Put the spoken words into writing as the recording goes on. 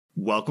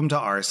Welcome to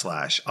r/, a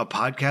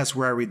podcast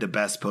where I read the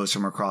best posts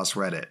from across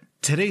Reddit.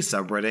 Today's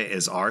subreddit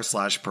is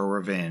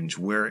r/Prorevenge,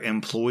 where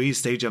employees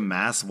stage a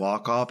mass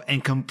walk-off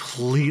and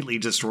completely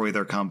destroy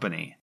their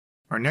company.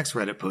 Our next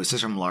Reddit post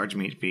is from Large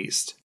Meat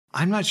Feast.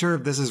 I'm not sure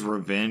if this is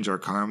revenge or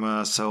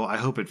karma, so I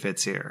hope it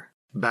fits here.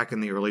 Back in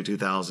the early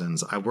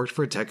 2000s, I worked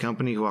for a tech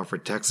company who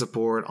offered tech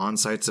support,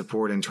 on-site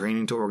support, and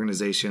training to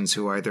organizations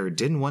who either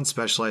didn't want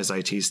specialized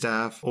IT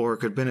staff or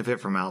could benefit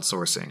from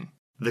outsourcing.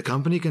 The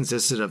company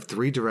consisted of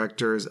 3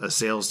 directors, a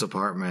sales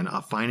department,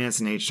 a finance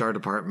and HR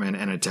department,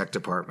 and a tech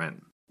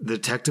department. The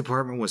tech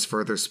department was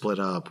further split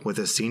up, with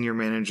a senior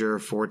manager,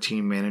 4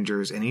 team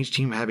managers, and each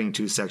team having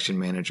 2 section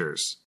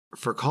managers.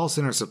 For call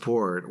center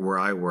support, where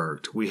I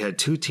worked, we had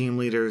 2 team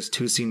leaders,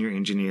 2 senior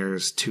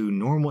engineers, 2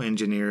 normal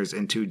engineers,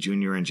 and 2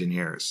 junior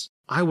engineers.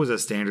 I was a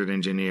standard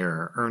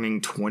engineer,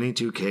 earning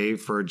 $22K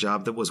for a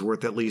job that was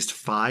worth at least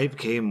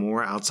 $5K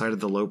more outside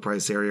of the low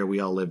price area we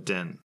all lived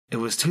in. It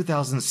was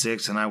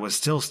 2006 and I was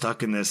still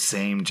stuck in this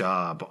same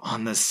job,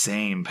 on the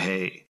same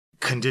pay.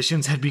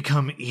 Conditions had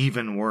become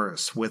even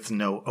worse, with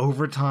no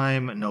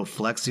overtime, no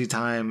flexi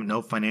time,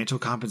 no financial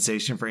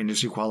compensation for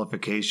industry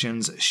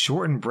qualifications,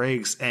 shortened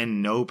breaks,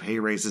 and no pay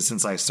raises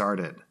since I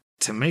started.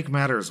 To make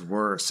matters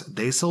worse,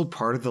 they sold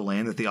part of the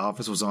land that the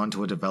office was on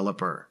to a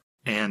developer,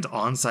 and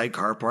on-site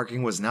car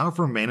parking was now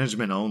for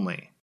management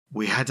only.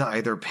 We had to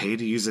either pay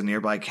to use a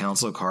nearby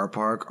council car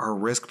park or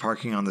risk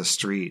parking on the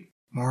street.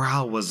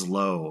 Morale was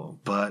low,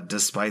 but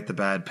despite the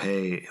bad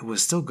pay, it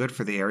was still good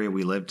for the area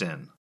we lived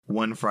in.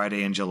 One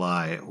Friday in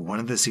July, one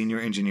of the senior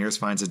engineers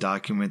finds a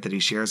document that he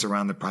shares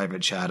around the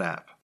private chat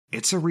app.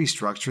 It's a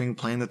restructuring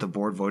plan that the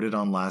board voted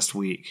on last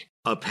week.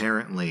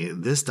 Apparently,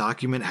 this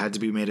document had to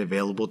be made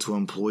available to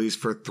employees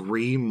for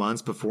 3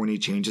 months before any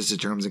changes to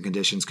terms and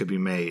conditions could be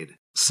made.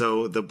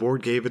 So the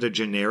board gave it a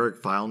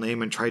generic file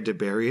name and tried to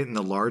bury it in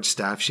the large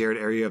staff shared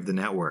area of the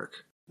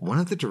network. One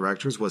of the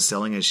directors was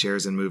selling his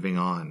shares and moving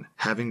on,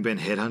 having been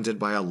headhunted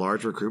by a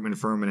large recruitment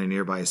firm in a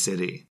nearby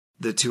city.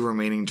 The 2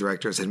 remaining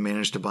directors had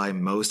managed to buy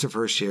most of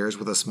her shares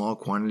with a small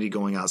quantity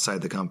going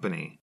outside the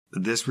company.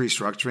 This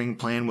restructuring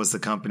plan was the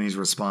company's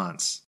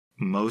response.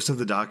 Most of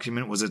the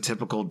document was a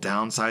typical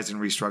downsize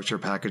and restructure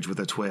package with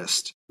a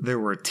twist. There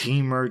were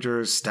team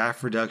mergers,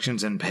 staff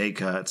reductions, and pay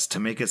cuts to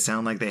make it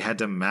sound like they had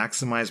to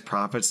maximize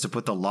profits to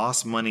put the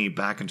lost money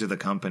back into the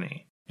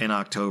company. In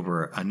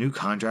October, a new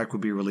contract would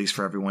be released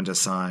for everyone to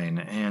sign,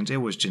 and it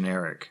was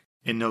generic.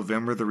 In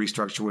November, the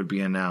restructure would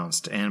be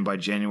announced, and by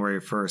January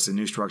 1st, a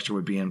new structure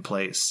would be in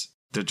place.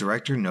 The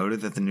director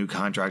noted that the new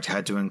contract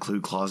had to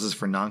include clauses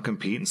for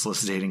non-compete and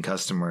soliciting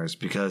customers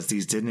because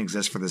these didn't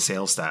exist for the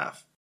sales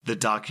staff. The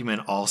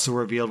document also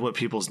revealed what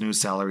people's new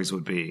salaries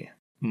would be.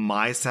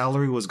 My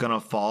salary was going to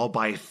fall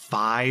by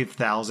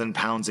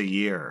 £5,000 a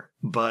year,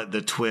 but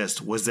the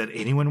twist was that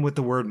anyone with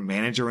the word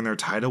manager in their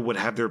title would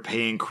have their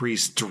pay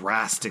increase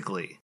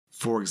drastically.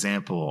 For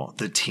example,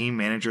 the team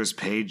manager's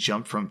pay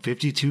jumped from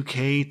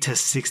 $52K to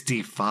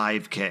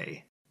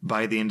 $65K.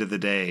 By the end of the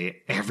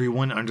day,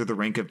 everyone under the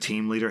rank of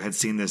team leader had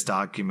seen this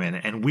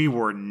document, and we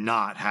were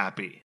not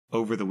happy.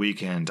 Over the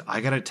weekend, I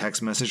got a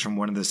text message from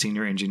one of the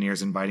senior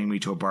engineers inviting me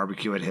to a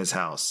barbecue at his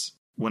house.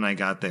 When I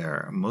got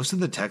there, most of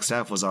the tech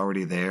staff was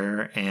already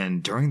there,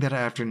 and during that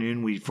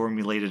afternoon we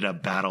formulated a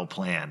battle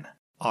plan.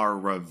 Our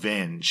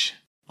revenge.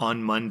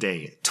 On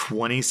Monday,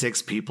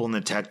 26 people in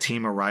the tech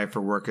team arrived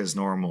for work as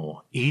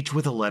normal, each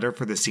with a letter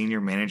for the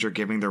senior manager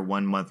giving their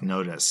 1-month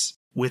notice.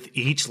 With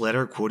each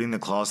letter quoting the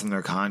clause in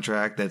their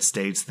contract that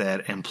states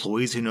that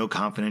employees who know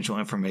confidential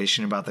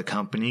information about the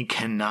company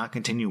cannot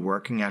continue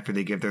working after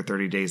they give their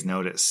 30 days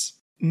notice.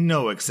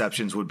 No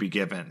exceptions would be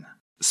given.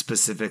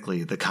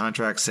 Specifically, the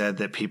contract said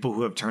that people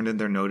who have turned in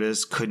their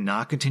notice could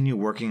not continue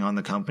working on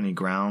the company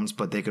grounds,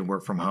 but they could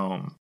work from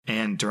home.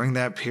 And during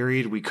that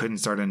period, we couldn't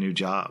start a new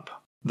job.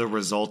 The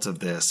result of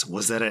this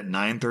was that at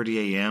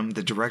 9:30 a.m.,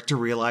 the director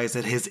realized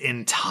that his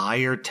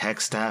entire tech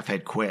staff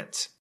had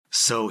quit.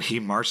 So he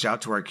marched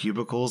out to our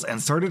cubicles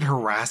and started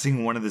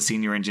harassing one of the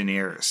senior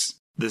engineers.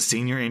 The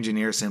senior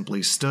engineer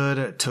simply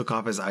stood, took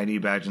off his ID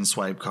badge and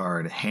swipe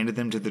card, handed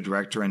them to the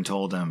director and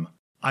told him,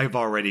 "I've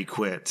already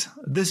quit.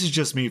 This is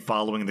just me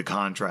following the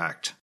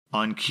contract."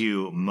 On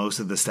cue, most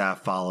of the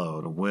staff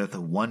followed, with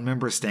one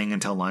member staying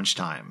until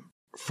lunchtime.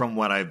 From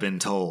what I've been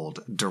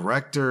told,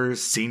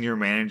 directors, senior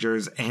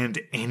managers, and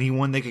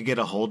anyone they could get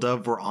a hold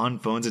of were on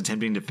phones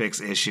attempting to fix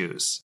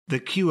issues.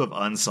 The queue of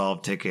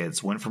unsolved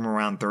tickets went from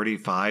around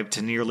 35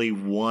 to nearly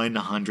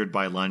 100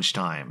 by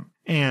lunchtime.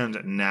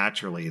 And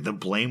naturally, the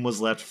blame was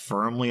left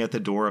firmly at the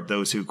door of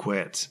those who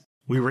quit.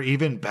 We were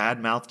even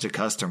bad-mouthed to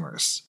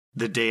customers.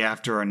 The day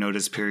after our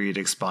notice period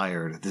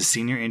expired, the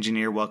senior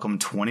engineer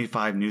welcomed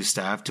 25 new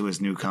staff to his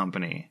new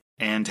company,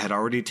 and had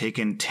already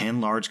taken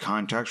 10 large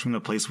contracts from the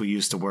place we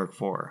used to work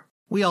for.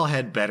 We all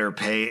had better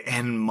pay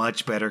and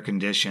much better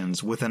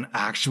conditions, with an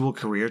actual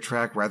career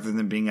track rather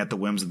than being at the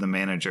whims of the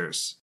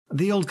managers.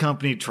 The old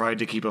company tried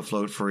to keep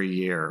afloat for a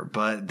year,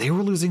 but they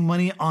were losing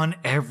money on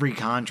every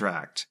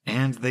contract,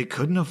 and they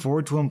couldn't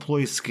afford to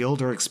employ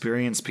skilled or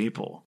experienced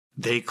people.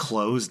 They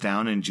closed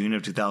down in June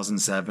of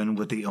 2007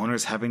 with the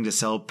owners having to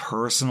sell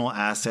personal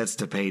assets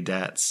to pay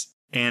debts,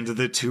 and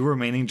the 2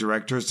 remaining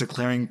directors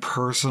declaring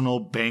personal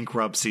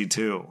bankruptcy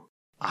too.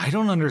 I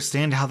don't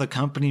understand how the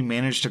company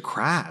managed to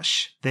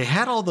crash. They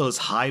had all those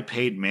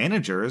high-paid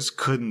managers.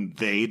 Couldn't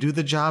they do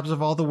the jobs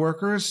of all the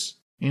workers?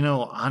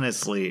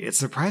 Honestly, it's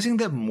surprising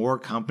that more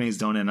companies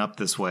don't end up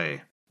this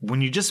way.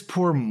 When you just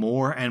pour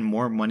more and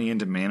more money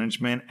into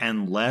management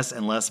and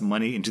less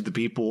money into the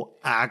people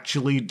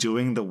actually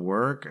doing the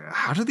work,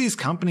 how do these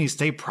companies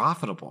stay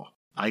profitable?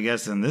 I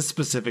guess in this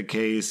specific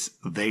case,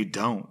 they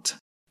don't.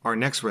 Our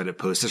next Reddit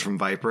post is from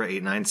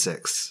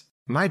Viper896.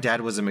 My dad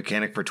was a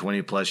mechanic for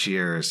 20 plus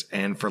years,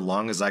 and for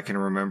long as I can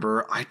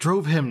remember, I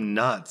drove him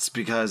nuts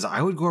because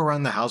I would go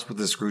around the house with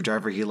the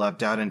screwdriver he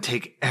left out and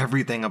take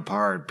everything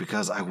apart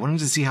because I wanted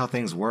to see how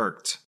things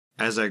worked.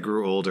 As I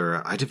grew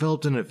older, I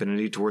developed an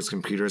affinity towards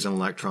computers and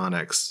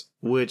electronics,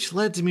 which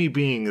led to me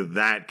being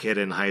that kid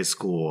in high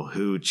school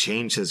who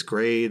changed his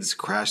grades,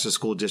 crashed the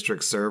school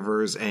district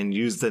servers, and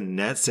used the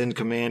netsend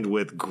command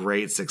with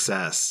great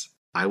success.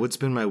 I would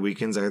spend my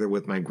weekends either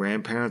with my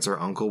grandparents or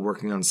uncle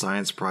working on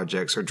science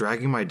projects or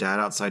dragging my dad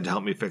outside to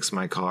help me fix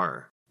my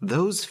car.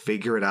 Those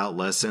figure-it-out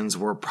lessons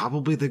were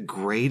probably the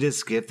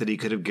greatest gift that he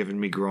could have given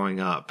me growing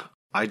up.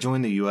 I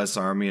joined the U.S.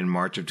 Army in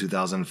March of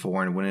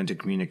 2004 and went into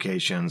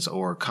communications,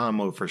 or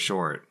commo for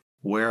short,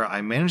 where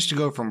I managed to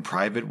go from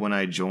private when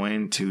I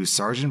joined to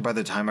sergeant by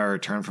the time I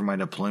returned from my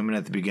deployment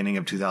at the beginning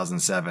of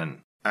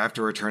 2007.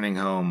 After returning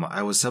home,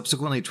 I was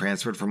subsequently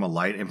transferred from a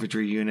light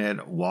infantry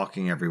unit,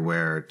 walking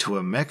everywhere, to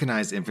a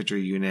mechanized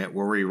infantry unit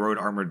where we rode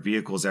armored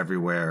vehicles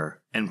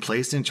everywhere, and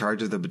placed in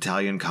charge of the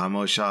battalion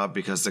commo shop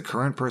because the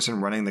current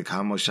person running the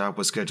commo shop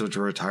was scheduled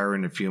to retire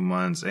in a few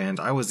months and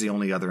I was the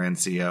only other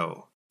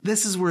NCO.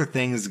 This is where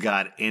things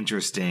got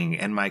interesting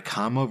and my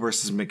commo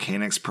versus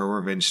mechanics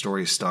pro-revenge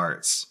story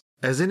starts.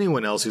 As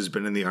anyone else who's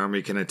been in the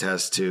Army can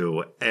attest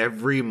to,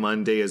 every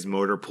Monday is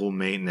motor pool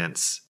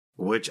maintenance,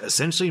 which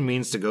essentially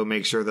means to go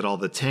make sure that all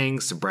the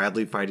tanks,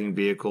 Bradley fighting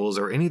vehicles,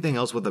 or anything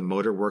else with a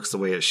motor works the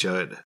way it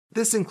should.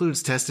 This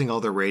includes testing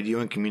all the radio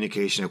and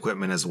communication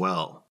equipment as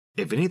well.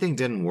 If anything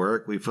didn't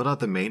work, we filled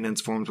out the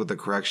maintenance forms with the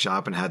correct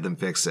shop and had them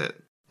fix it.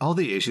 All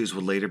the issues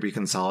would later be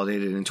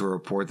consolidated into a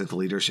report that the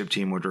leadership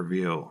team would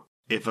review.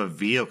 If a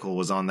vehicle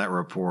was on that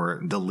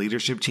report, the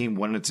leadership team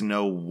wanted to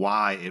know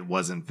why it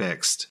wasn't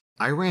fixed.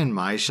 I ran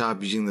my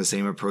shop using the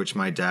same approach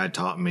my dad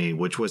taught me,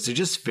 which was to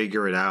just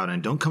figure it out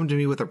and don't come to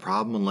me with a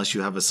problem unless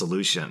you have a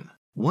solution.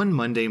 One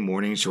Monday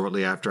morning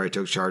shortly after I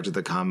took charge of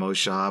the commo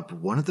shop,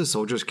 one of the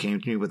soldiers came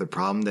to me with a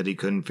problem that he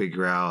couldn't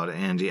figure out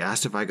and he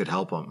asked if I could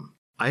help him.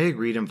 I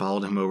agreed and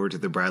followed him over to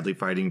the Bradley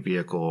fighting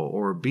vehicle,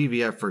 or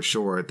BVF for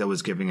short, that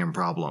was giving him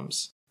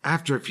problems.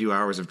 After a few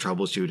hours of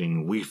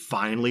troubleshooting, we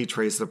finally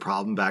traced the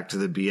problem back to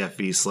the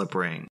BFV slip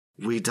ring.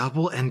 We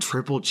double and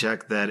triple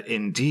checked that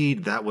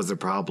indeed that was a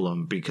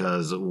problem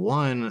because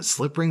 1,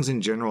 slip rings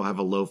in general have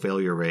a low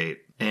failure rate,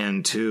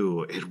 and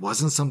 2, it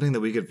wasn't something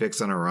that we could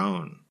fix on our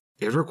own.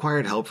 It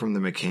required help from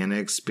the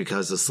mechanics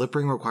because the slip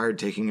ring required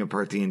taking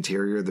apart the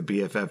interior of the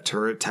BFF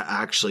turret to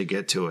actually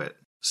get to it.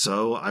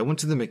 So I went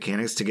to the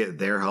mechanics to get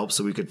their help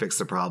so we could fix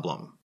the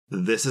problem.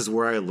 This is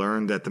where I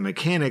learned that the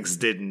mechanics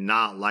did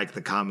not like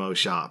the commo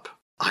shop.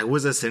 I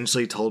was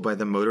essentially told by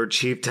the motor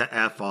chief to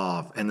F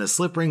off, and the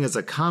slip ring is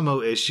a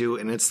commo issue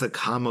and it's the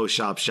commo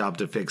shop's job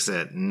to fix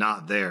it,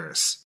 not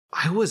theirs.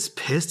 I was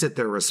pissed at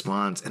their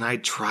response and I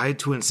tried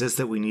to insist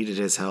that we needed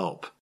his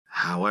help.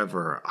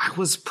 However, I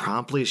was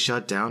promptly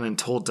shut down and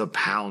told to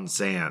pound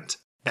sand.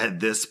 At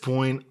this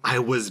point, I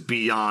was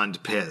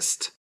beyond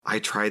pissed. I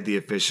tried the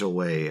official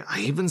way. I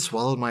even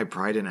swallowed my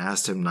pride and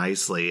asked him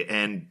nicely,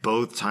 and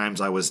both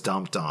times I was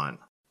dumped on.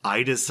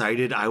 I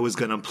decided I was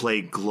going to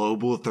play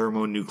global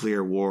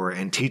thermonuclear war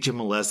and teach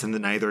him a lesson that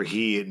neither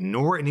he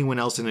nor anyone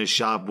else in his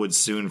shop would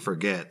soon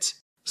forget.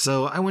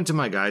 So I went to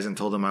my guys and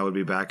told them I would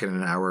be back in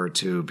an hour or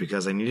two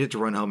because I needed to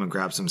run home and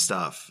grab some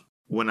stuff.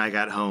 When I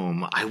got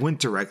home, I went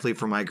directly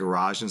from my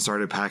garage and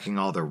started packing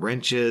all the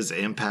wrenches,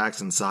 impacts,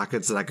 and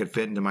sockets that I could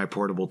fit into my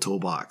portable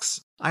toolbox.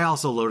 I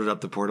also loaded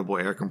up the portable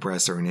air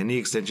compressor and any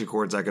extension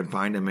cords I could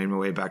find and made my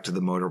way back to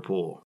the motor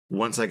pool.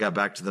 Once I got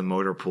back to the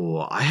motor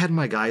pool, I had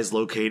my guys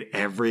locate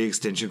every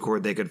extension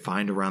cord they could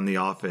find around the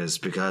office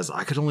because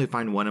I could only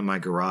find one in my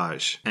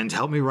garage, and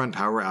help me run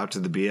power out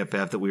to the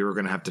BFF that we were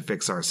going to have to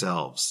fix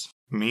ourselves.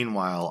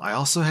 Meanwhile, I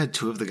also had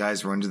 2 of the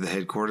guys run to the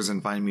headquarters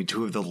and find me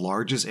 2 of the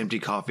largest empty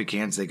coffee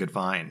cans they could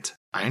find.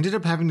 I ended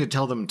up having to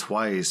tell them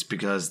twice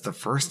because the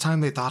first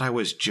time they thought I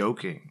was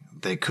joking.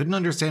 They couldn't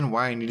understand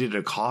why I needed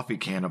a coffee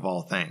can of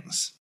all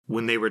things.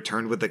 When they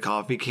returned with the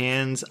coffee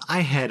cans,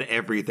 I had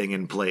everything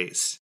in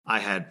place. I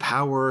had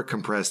power,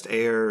 compressed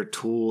air,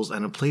 tools,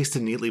 and a place to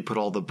neatly put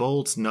all the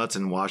bolts, nuts,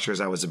 and washers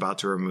I was about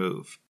to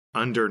remove.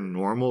 Under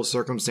normal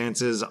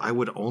circumstances, I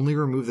would only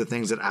remove the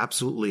things that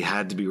absolutely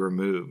had to be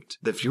removed.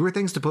 The fewer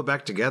things to put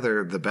back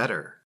together, the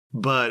better.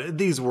 But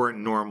these weren't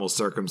normal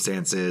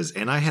circumstances,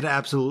 and I had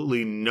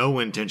absolutely no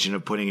intention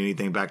of putting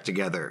anything back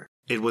together.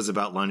 It was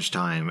about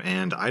lunchtime,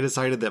 and I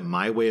decided that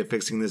my way of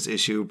fixing this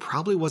issue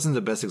probably wasn't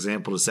the best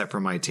example to set for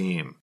my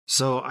team.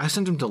 So I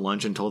sent them to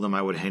lunch and told them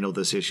I would handle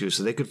this issue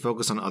so they could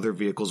focus on other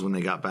vehicles when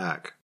they got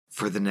back.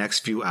 For the next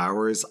few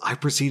hours, I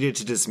proceeded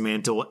to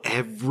dismantle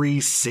every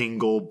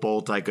single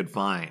bolt I could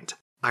find.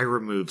 I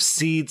removed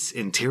seats,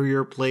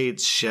 interior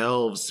plates,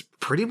 shelves,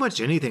 pretty much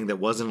anything that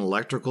wasn't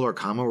electrical or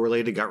commo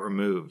related got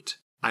removed.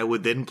 I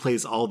would then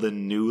place all the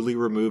newly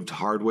removed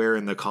hardware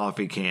in the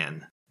coffee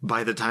can.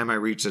 By the time I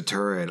reached the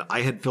turret,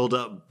 I had filled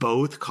up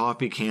both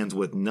coffee cans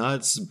with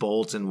nuts,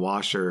 bolts, and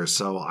washers,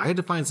 so I had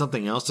to find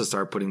something else to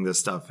start putting this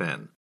stuff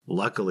in.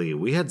 Luckily,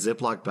 we had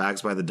Ziploc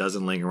bags by the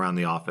dozen laying around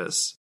the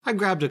office. I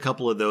grabbed a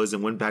couple of those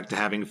and went back to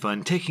having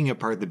fun taking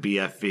apart the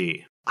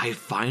BFV. I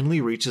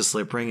finally reached the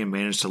slip ring and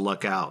managed to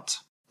luck out.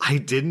 I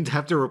didn't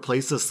have to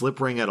replace the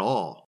slip ring at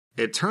all.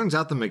 It turns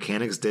out the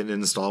mechanics didn't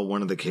install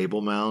one of the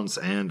cable mounts,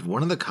 and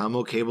one of the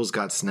commo cables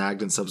got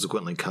snagged and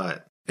subsequently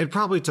cut. It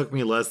probably took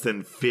me less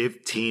than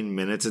 15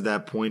 minutes at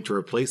that point to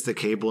replace the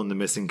cable in the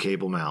missing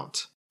cable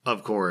mount.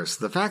 Of course,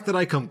 the fact that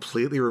I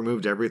completely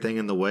removed everything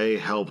in the way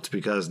helped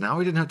because now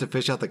I didn't have to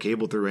fish out the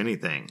cable through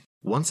anything.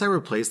 Once I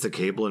replaced the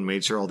cable and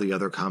made sure all the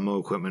other commo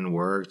equipment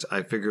worked,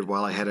 I figured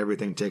while I had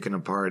everything taken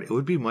apart, it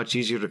would be much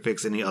easier to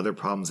fix any other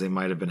problems they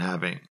might have been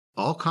having.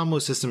 All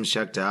commo systems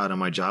checked out and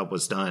my job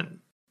was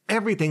done.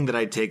 Everything that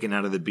I'd taken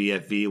out of the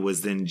BFV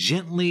was then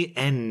gently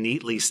and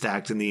neatly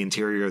stacked in the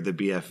interior of the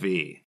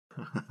BFV.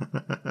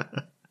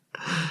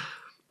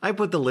 I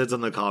put the lids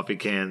on the coffee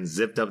cans,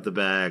 zipped up the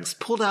bags,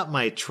 pulled out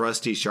my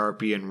trusty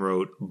Sharpie and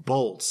wrote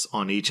bolts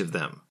on each of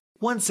them.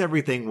 Once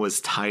everything was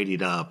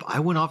tidied up, I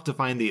went off to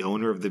find the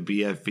owner of the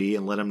BFV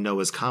and let him know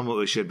his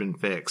commo issue had been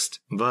fixed.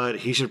 But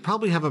he should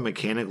probably have a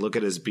mechanic look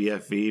at his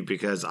BFV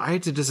because I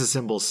had to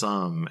disassemble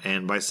some,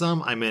 and by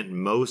some I meant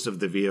most of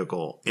the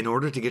vehicle, in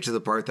order to get to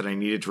the part that I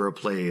needed to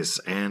replace,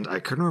 and I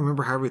couldn't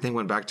remember how everything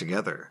went back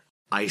together.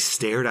 I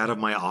stared out of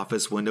my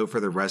office window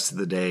for the rest of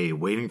the day,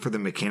 waiting for the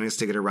mechanics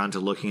to get around to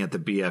looking at the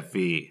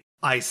BFV.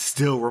 I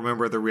still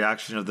remember the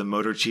reaction of the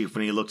motor chief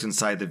when he looked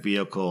inside the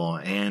vehicle,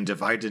 and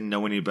if I didn't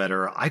know any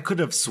better, I could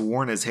have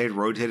sworn his head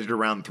rotated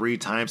around 3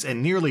 times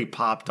and nearly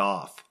popped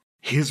off.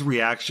 His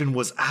reaction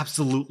was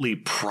absolutely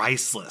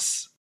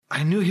priceless.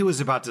 I knew he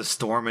was about to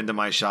storm into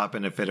my shop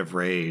in a fit of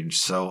rage,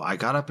 so I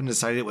got up and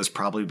decided it was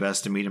probably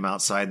best to meet him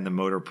outside in the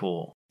motor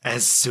pool.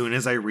 As soon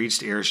as I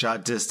reached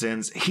earshot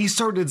distance, he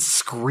started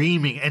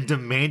screaming and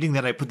demanding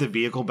that I put the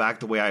vehicle back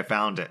the way I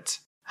found it.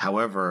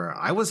 However,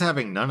 I was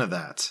having none of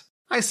that.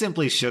 I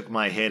simply shook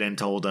my head and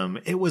told him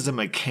it was a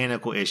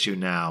mechanical issue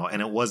now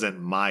and it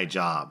wasn't my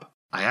job.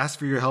 I asked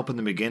for your help in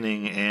the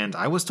beginning and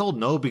I was told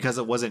no because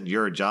it wasn't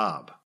your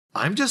job.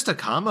 I'm just a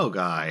commo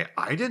guy.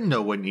 I didn't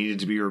know what needed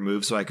to be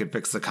removed so I could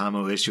fix the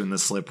commo issue in the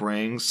slip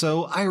ring,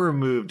 so I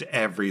removed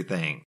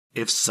everything.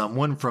 If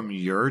someone from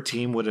your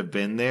team would have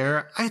been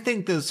there, I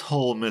think this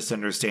whole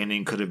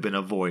misunderstanding could have been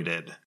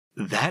avoided.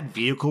 That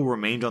vehicle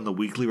remained on the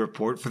weekly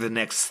report for the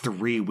next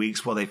 3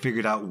 weeks while they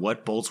figured out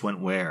what bolts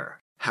went where.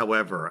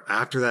 However,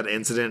 after that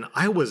incident,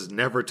 I was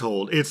never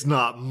told it's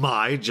not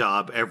my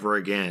job ever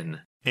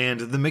again. And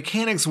the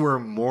mechanics were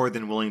more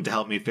than willing to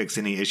help me fix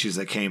any issues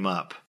that came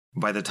up.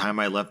 By the time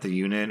I left the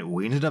unit,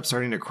 we ended up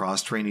starting to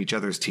cross-train each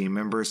other's team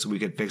members so we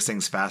could fix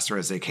things faster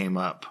as they came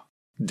up.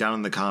 Down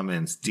in the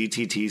comments,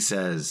 DTT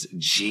says,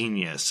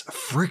 "Genius.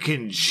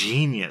 Frickin'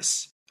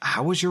 genius.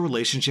 How was your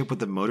relationship with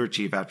the motor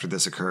chief after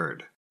this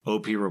occurred?"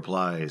 OP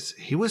replies,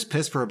 "He was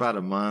pissed for about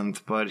a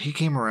month, but he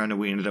came around and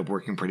we ended up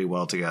working pretty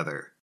well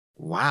together."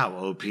 Wow,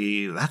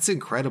 OP, that's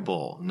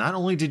incredible. Not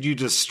only did you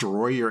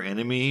destroy your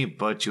enemy,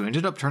 but you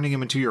ended up turning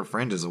him into your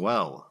friend as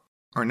well.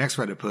 Our next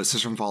Reddit post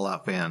is from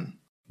Fallout Fan.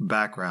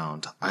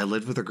 Background: I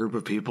lived with a group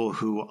of people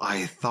who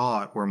I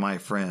thought were my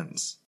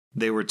friends.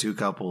 They were 2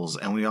 couples,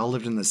 and we all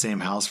lived in the same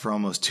house for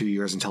almost 2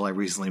 years until I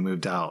recently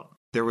moved out.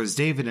 There was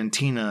David and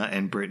Tina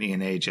and Brittany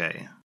and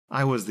AJ.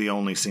 I was the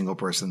only single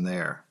person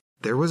there.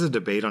 There was a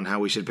debate on how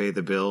we should pay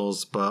the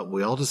bills, but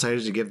we all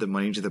decided to give the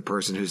money to the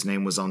person whose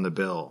name was on the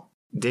bill.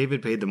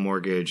 David paid the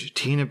mortgage,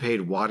 Tina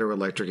paid water,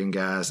 electric, and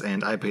gas,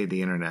 and I paid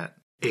the internet.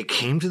 It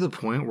came to the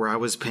point where I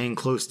was paying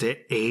close to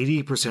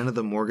 80% of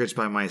the mortgage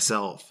by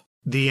myself.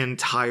 The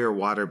entire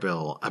water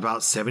bill,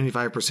 about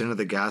 75% of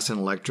the gas and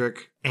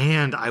electric,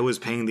 and I was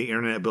paying the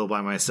internet bill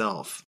by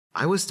myself.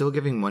 I was still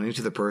giving money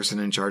to the person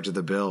in charge of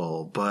the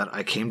bill, but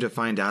I came to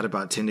find out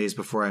about 10 days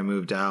before I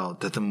moved out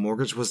that the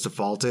mortgage was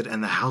defaulted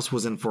and the house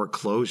was in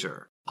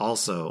foreclosure.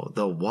 Also,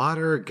 the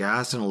water,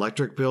 gas, and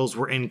electric bills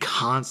were in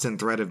constant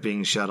threat of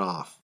being shut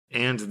off,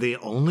 and the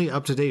only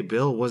up-to-date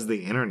bill was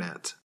the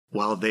internet.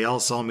 While they all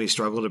saw me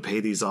struggle to pay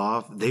these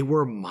off, they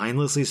were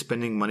mindlessly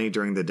spending money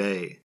during the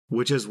day,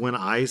 which is when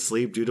I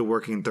sleep due to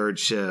working 3rd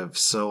shift,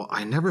 so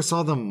I never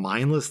saw the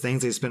mindless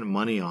things they spent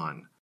money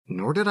on.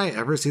 Nor did I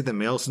ever see the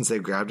mail since they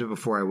grabbed it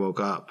before I woke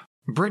up.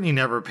 Brittany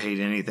never paid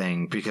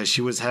anything because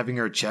she was having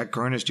her check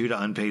garnished due to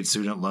unpaid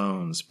student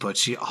loans, but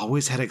she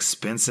always had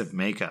expensive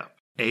makeup.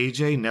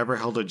 AJ never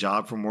held a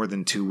job for more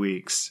than 2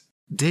 weeks.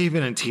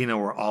 David and Tina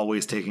were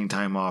always taking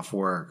time off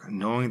work,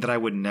 knowing that I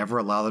would never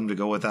allow them to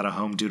go without a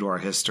home due to our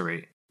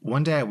history.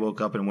 One day I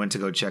woke up and went to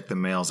go check the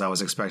mail as I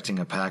was expecting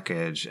a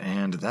package,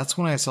 and that's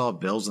when I saw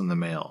bills in the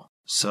mail.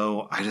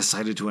 So I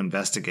decided to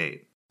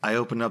investigate. I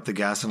opened up the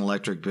gas and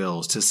electric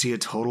bills to see a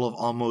total of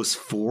almost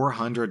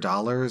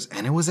 $400,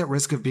 and it was at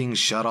risk of being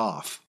shut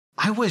off.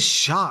 I was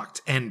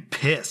shocked and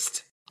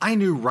pissed. I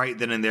knew right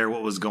then and there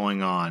what was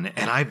going on,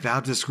 and I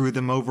vowed to screw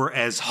them over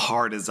as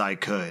hard as I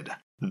could.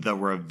 The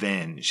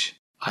revenge.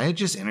 I had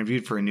just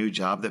interviewed for a new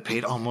job that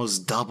paid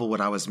almost double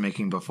what I was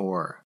making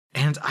before.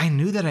 And I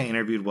knew that I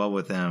interviewed well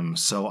with them,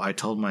 so I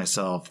told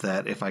myself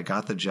that if I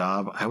got the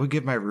job, I would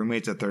give my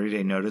roommates a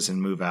 30-day notice and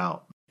move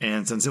out.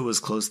 And since it was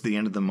close to the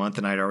end of the month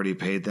and I'd already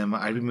paid them,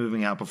 I'd be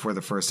moving out before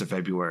the 1st of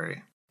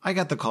February. I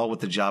got the call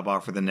with the job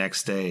offer the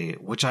next day,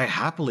 which I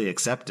happily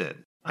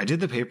accepted. I did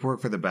the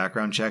paperwork for the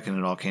background check and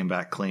it all came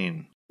back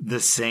clean. The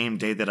same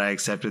day that I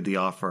accepted the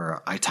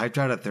offer, I typed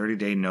out a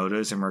 30-day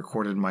notice and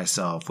recorded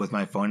myself with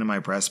my phone in my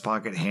breast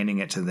pocket handing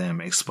it to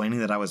them, explaining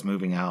that I was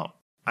moving out.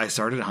 I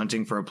started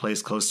hunting for a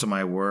place close to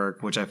my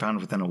work, which I found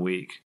within a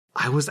week.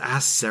 I was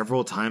asked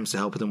several times to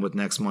help them with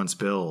next month's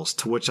bills,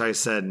 to which I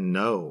said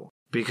no,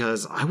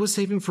 because I was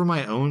saving for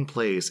my own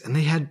place and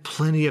they had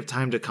plenty of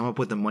time to come up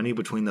with the money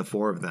between the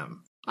four of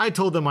them. I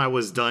told them I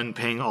was done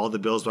paying all the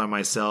bills by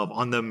myself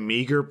on the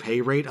meager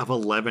pay rate of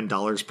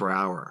 $11 per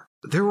hour.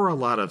 There were a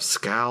lot of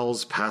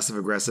scowls,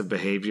 passive-aggressive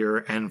behavior,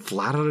 and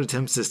flat-out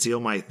attempts to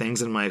steal my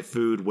things and my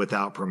food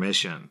without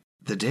permission.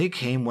 The day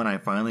came when I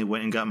finally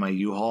went and got my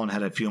U-Haul and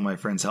had a few of my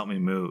friends help me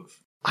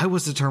move. I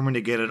was determined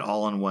to get it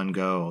all in one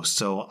go,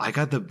 so I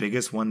got the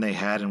biggest one they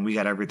had and we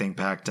got everything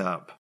packed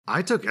up.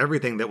 I took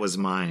everything that was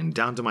mine,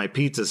 down to my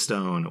pizza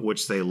stone,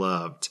 which they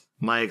loved,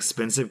 my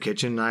expensive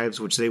kitchen knives,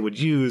 which they would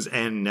use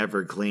and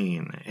never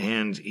clean,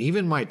 and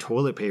even my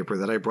toilet paper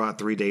that I brought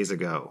 3 days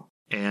ago.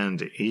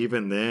 And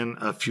even then,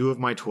 a few of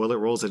my toilet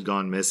rolls had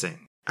gone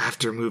missing.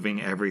 After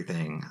moving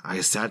everything,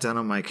 I sat down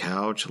on my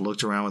couch,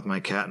 looked around with my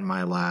cat in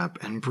my lap,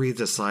 and breathed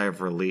a sigh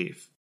of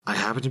relief. I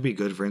happened to be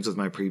good friends with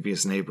my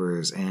previous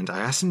neighbors, and I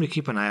asked them to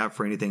keep an eye out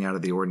for anything out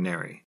of the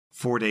ordinary.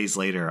 4 days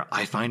later,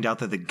 I find out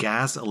that the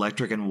gas,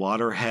 electric, and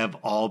water have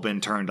all been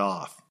turned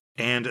off.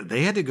 And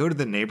they had to go to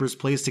the neighbor's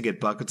place to get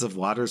buckets of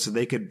water so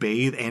they could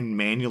bathe and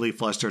manually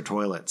flush their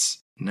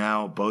toilets.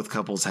 Now, both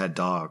couples had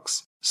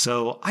dogs.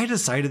 So I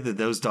decided that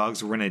those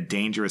dogs were in a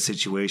dangerous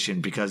situation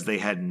because they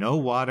had no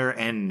water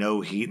and no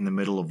heat in the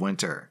middle of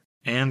winter.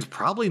 And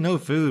probably no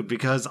food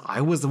because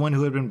I was the one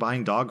who had been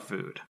buying dog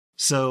food.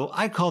 So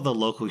I called the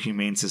local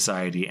humane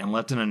society and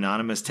left an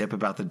anonymous tip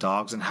about the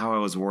dogs and how I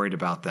was worried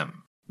about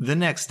them. The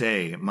next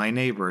day, my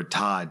neighbor,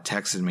 Todd,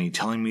 texted me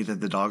telling me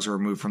that the dogs were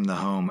removed from the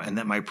home and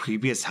that my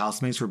previous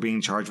housemates were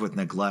being charged with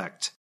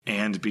neglect.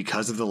 And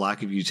because of the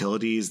lack of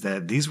utilities,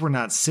 that these were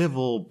not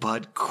civil,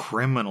 but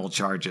criminal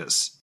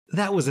charges.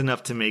 That was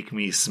enough to make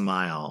me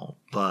smile,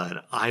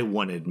 but I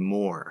wanted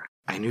more.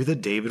 I knew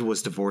that David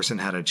was divorced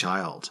and had a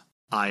child.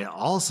 I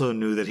also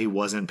knew that he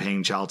wasn't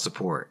paying child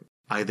support.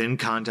 I then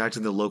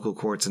contacted the local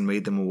courts and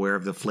made them aware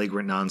of the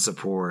flagrant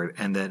non-support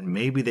and that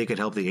maybe they could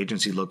help the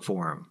agency look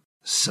for him.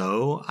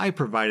 So I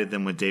provided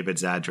them with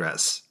David's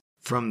address.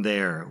 From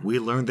there, we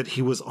learned that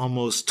he was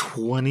almost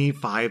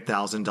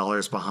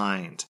 $25,000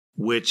 behind,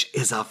 which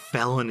is a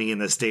felony in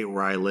the state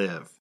where I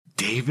live.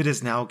 David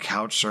is now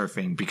couch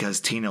surfing because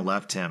Tina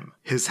left him.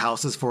 His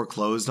house is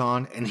foreclosed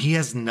on, and he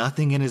has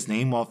nothing in his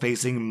name while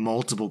facing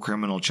multiple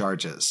criminal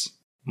charges.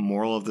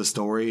 Moral of the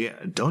story,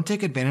 don't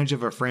take advantage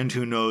of a friend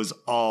who knows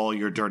all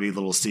your dirty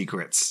little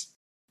secrets.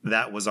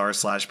 That was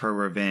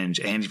r/Prorevenge,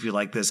 and if you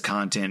like this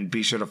content,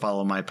 be sure to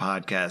follow my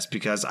podcast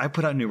because I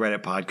put out new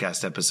Reddit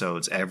podcast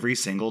episodes every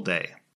single day.